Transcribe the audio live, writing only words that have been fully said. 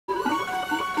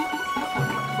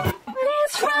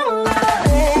Hi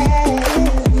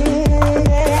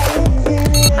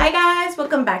guys,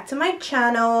 welcome back to my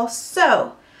channel.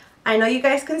 So I know you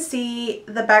guys can see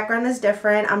the background is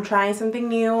different. I'm trying something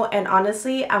new and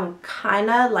honestly I'm kind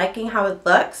of liking how it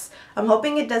looks. I'm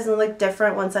hoping it doesn't look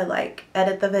different once I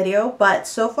edit the video, but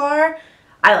so far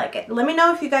I like it. Let me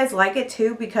know if you guys like it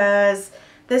too, because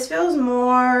this feels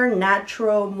more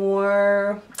natural,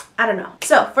 more, I don't know.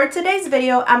 So for today's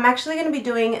video, I'm actually going to be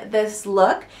doing this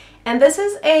look. And this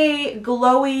is a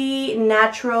glowy,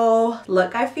 natural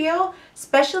look, I feel.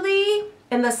 Especially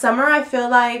in the summer, I feel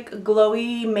like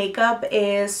glowy makeup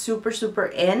is super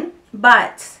in.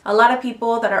 But a lot of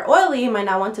people that are oily might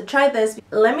not want to try this.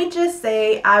 Let me just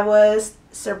say I was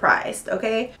surprised,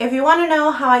 okay? If you want to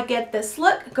know how I get this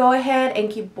look, go ahead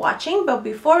and keep watching. But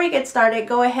before we get started,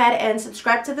 go ahead and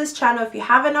subscribe to this channel if you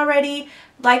haven't already.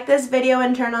 Like this video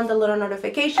and turn on the little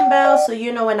notification bell so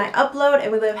you know when I upload,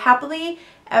 and we live happily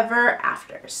ever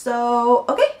after. So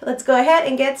okay, let's go ahead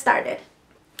and get started.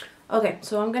 Okay,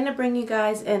 so I'm gonna bring you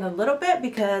guys in a little bit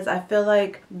because I feel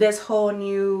like this whole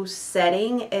new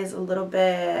setting is a little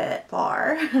bit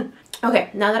far.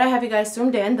 Okay, now that I have you guys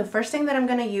zoomed in, the first thing that I'm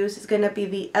gonna use is gonna be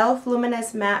the e.l.f.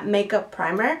 Luminous Matte Makeup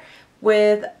Primer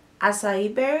with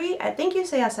acai berry. I think you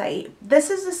say acai. This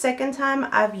is the second time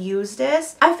I've used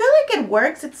this. I feel like it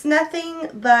works. It's nothing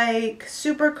like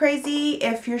super crazy.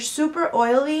 If you're super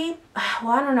oily,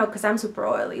 well, I don't know because I'm super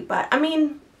oily, but I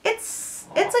mean, it's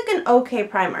like an okay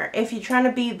primer if you're trying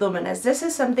to be luminous. This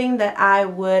is something that I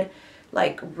would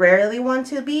like rarely want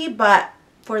to be, but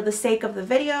for the sake of the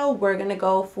video, we're gonna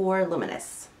go for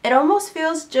luminous. It almost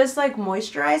feels just like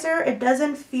moisturizer. It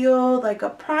doesn't feel like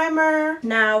a primer.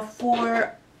 Now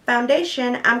for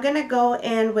foundation, I'm gonna go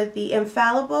in with the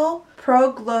Infallible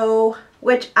Pro Glow,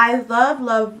 which I love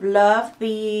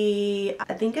the,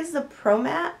 I think it's the Pro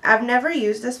Matte. I've never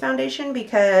used this foundation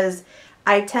because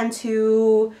I tend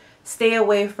to stay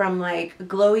away from like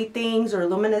glowy things or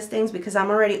luminous things because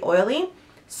I'm already oily.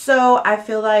 So I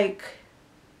feel like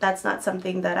that's not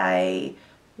something that I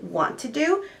want to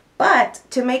do. But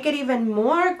to make it even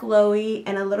more glowy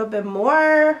and a little bit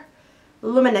more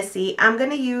luminousy, I'm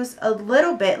going to use a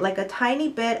little bit, like a tiny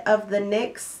bit of the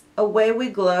NYX Away We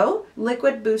Glow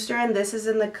Liquid Booster, and this is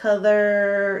in the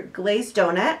color Glazed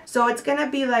Donut. So it's going to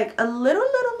be like a little,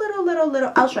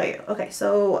 I'll show you. Okay,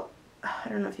 so I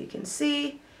don't know if you can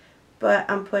see, but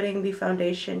I'm putting the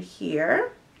foundation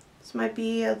here. This might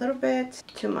be a little bit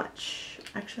too much.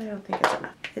 Actually, I don't think it's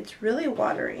enough. It's really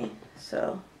watery,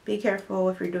 so be careful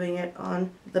if you're doing it on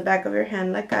the back of your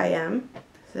hand like I am.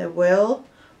 So it will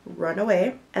run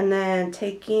away. And then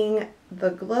taking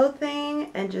the glow thing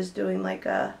and just doing like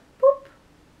a boop.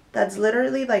 That's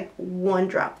literally like one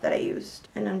drop that I used.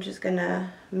 And I'm just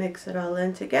gonna mix it all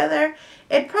in together.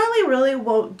 It probably really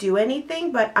won't do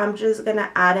anything, but I'm just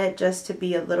gonna add it just to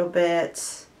be a little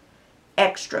bit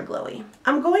extra glowy.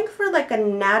 I'm going for like a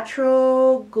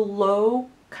natural glow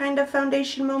kind of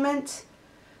foundation moment.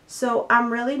 So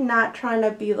I'm really not trying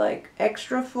to be like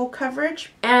extra full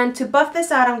coverage. And to buff this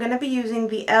out, I'm going to be using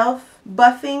the e.l.f.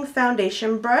 Buffing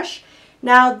Foundation Brush.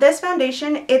 Now this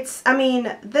foundation,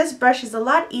 this brush is a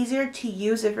lot easier to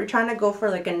use if you're trying to go for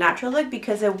like a natural look,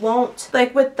 because it won't,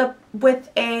 like with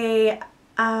a,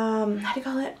 how do you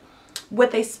call it?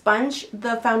 With a sponge,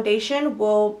 the foundation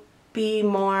will be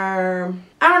more,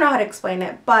 I don't know how to explain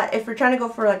it, but if you're trying to go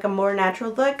for like a more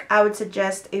natural look, I would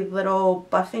suggest a little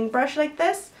buffing brush like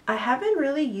this. I haven't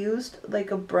really used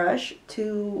like a brush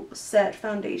to set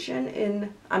foundation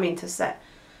in,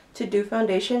 to do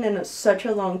foundation in such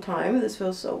a long time. This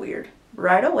feels so weird.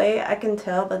 Right away, I can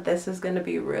tell that this is going to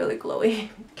be really glowy.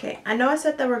 Okay, I know I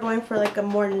said that we're going for like a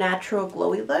more natural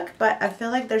glowy look, but I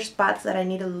feel like there's spots that I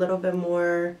need a little bit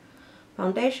more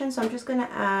foundation, so I'm just gonna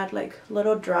add like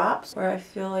little drops where I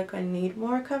feel like I need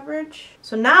more coverage.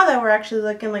 So now that we're actually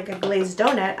looking like a glazed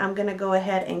donut, I'm gonna go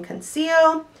ahead and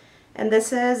conceal. And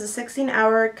this is a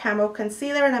 16-hour Camo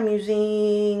concealer, and I'm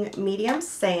using medium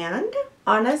sand.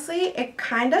 Honestly, it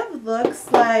kind of looks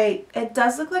like, it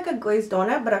does look like a glazed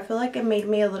donut, but I feel like it made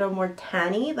me a little more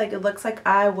tanny. Like it looks like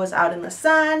I was out in the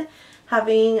sun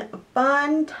having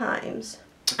fun times.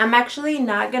 I'm actually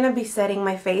not gonna be setting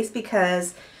my face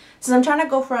because since I'm trying to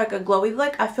go for like a glowy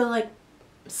look, I feel like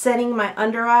setting my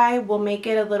under eye will make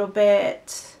it a little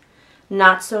bit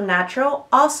not so natural.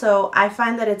 Also, I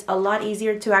find that it's a lot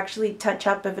easier to actually touch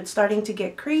up if it's starting to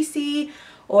get creasy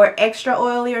or extra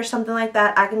oily or something like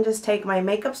that. I can just take my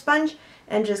makeup sponge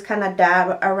and just kind of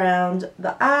dab around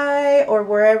the eye or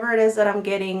wherever it is that I'm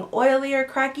getting oily or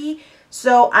cracky,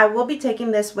 So I will be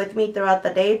taking this with me throughout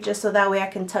the day just so that way I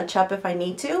can touch up if I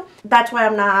need to. That's why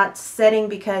I'm not setting,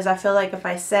 because I feel like if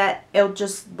I set, it'll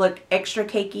just look extra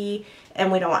cakey and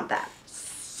we don't want that.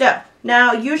 So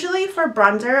now usually for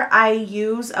bronzer, I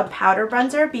use a powder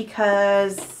bronzer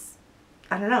because,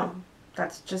 I don't know,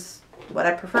 that's just what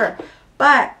I prefer.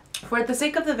 But for the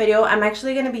sake of the video, I'm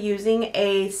actually going to be using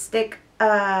a stick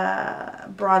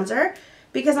bronzer,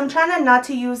 because I'm trying not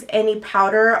to use any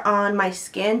powder on my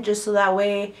skin, just so that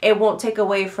way it won't take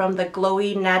away from the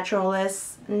glowy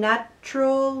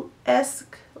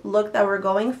natural-esque look that we're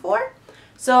going for.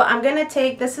 So I'm going to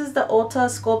take, this is the Ulta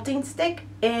sculpting stick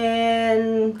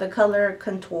in the color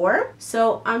Contour.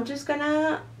 So I'm just going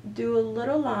to do a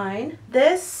little line.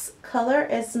 This color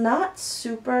is not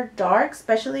super dark,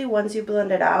 especially once you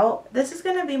blend it out. This is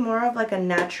going to be more of like a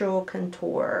natural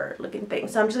contour looking thing.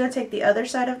 So I'm just going to take the other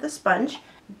side of the sponge,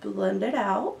 blend it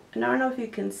out. And I don't know if you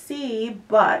can see,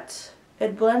 but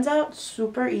it blends out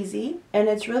super easy, and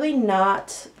it's really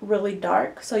not really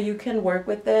dark, so you can work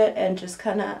with it and just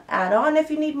kind of add on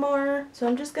if you need more. So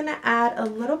I'm just gonna add a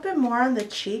little bit more on the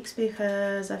cheeks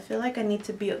because I feel like I need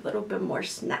to be a little bit more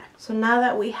snapped. So now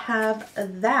that we have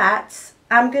that,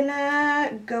 I'm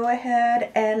gonna go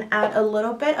ahead and add a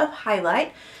little bit of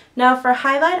highlight. Now for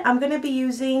highlight, I'm gonna be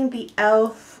using the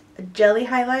e.l.f. jelly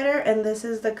highlighter, and this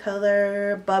is the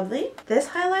color Bubbly. This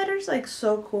highlighter is like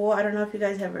so cool. I don't know if you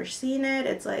guys have ever seen it.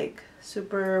 It's like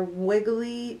super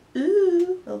wiggly.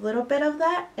 Ooh, a little bit of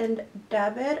that and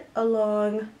dab it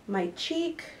along my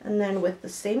cheek, and then with the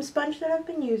same sponge that I've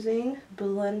been using,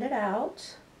 blend it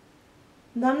out.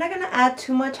 Now I'm not going to add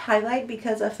too much highlight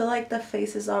because I feel like the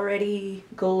face is already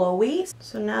glowy.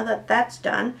 So now that that's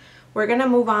done, we're going to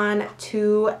move on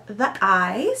to the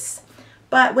eyes.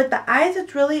 But with the eyes,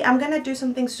 it's really, I'm going to do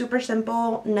something super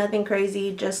simple, nothing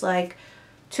crazy, just like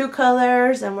 2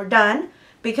 colors and we're done.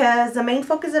 Because the main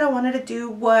focus that I wanted to do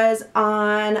was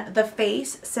on the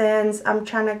face, since I'm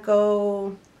trying to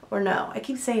go, or no, I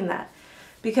keep saying that.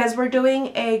 Because we're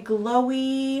doing a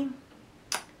glowy,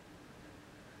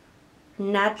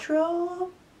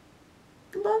 natural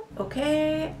look.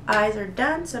 Okay, eyes are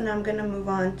done, so now I'm going to move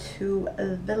on to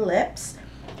the lips.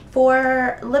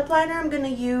 For lip liner, I'm going to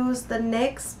use the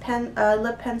NYX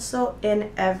lip pencil in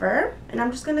Ever. And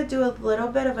I'm just going to do a little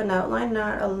bit of an outline,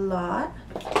 not a lot.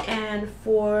 And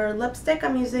for lipstick,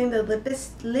 I'm using the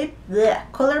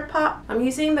ColourPop. I'm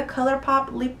using the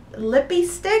ColourPop Lippy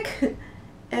Stick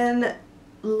in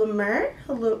Lumiere,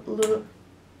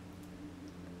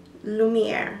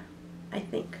 I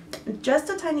think. Just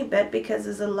a tiny bit because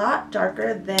it's a lot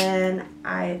darker than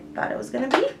I thought it was going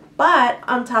to be. But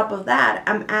on top of that,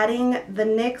 I'm adding the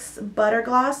NYX Butter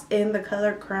Gloss in the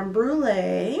color Creme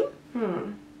Brulee.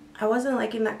 I wasn't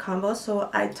liking that combo, so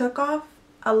I took off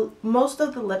most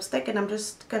of the lipstick, and I'm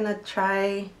just gonna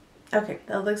try. Okay,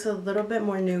 that looks a little bit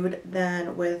more nude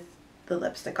than with the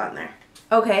lipstick on there.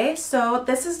 Okay, so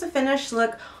this is the finished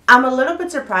look. I'm a little bit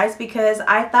surprised because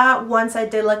I thought once I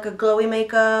did like a glowy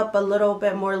makeup, a little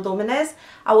bit more luminous,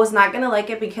 I was not going to like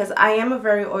it because I am a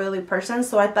very oily person.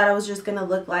 So I thought I was just going to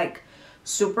look like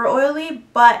super oily.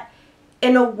 But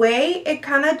in a way, it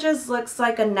kind of just looks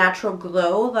like a natural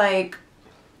glow, like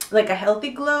a healthy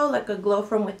glow, like a glow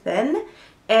from within.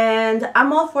 And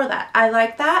I'm all for that. I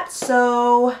like that.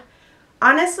 So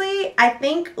honestly, I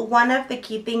think one of the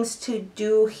key things to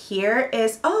do here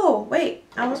is, oh wait,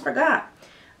 I almost forgot.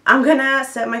 I'm gonna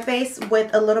set my face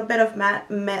with a little bit of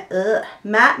Matte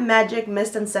Magic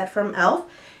Mist and Set from e.l.f.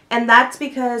 And that's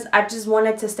because I just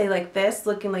wanted to stay like this,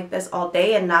 looking like this all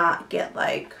day and not get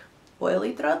like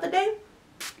oily throughout the day.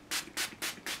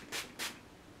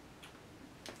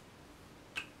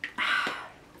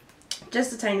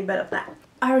 Just a tiny bit of that.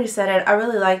 I already said it. I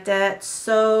really liked it.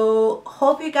 So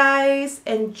hope you guys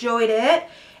enjoyed it,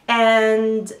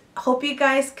 and hope you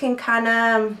guys can kind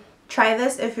of try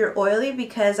this if you're oily,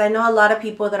 because I know a lot of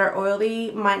people that are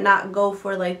oily might not go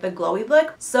for like the glowy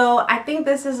look. So I think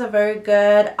this is a very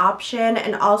good option,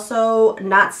 and also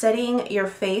not setting your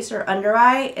face or under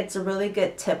eye. It's a really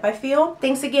good tip, I feel.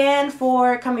 Thanks again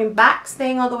for coming back,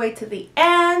 staying all the way to the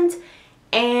end,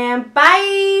 and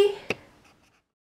bye!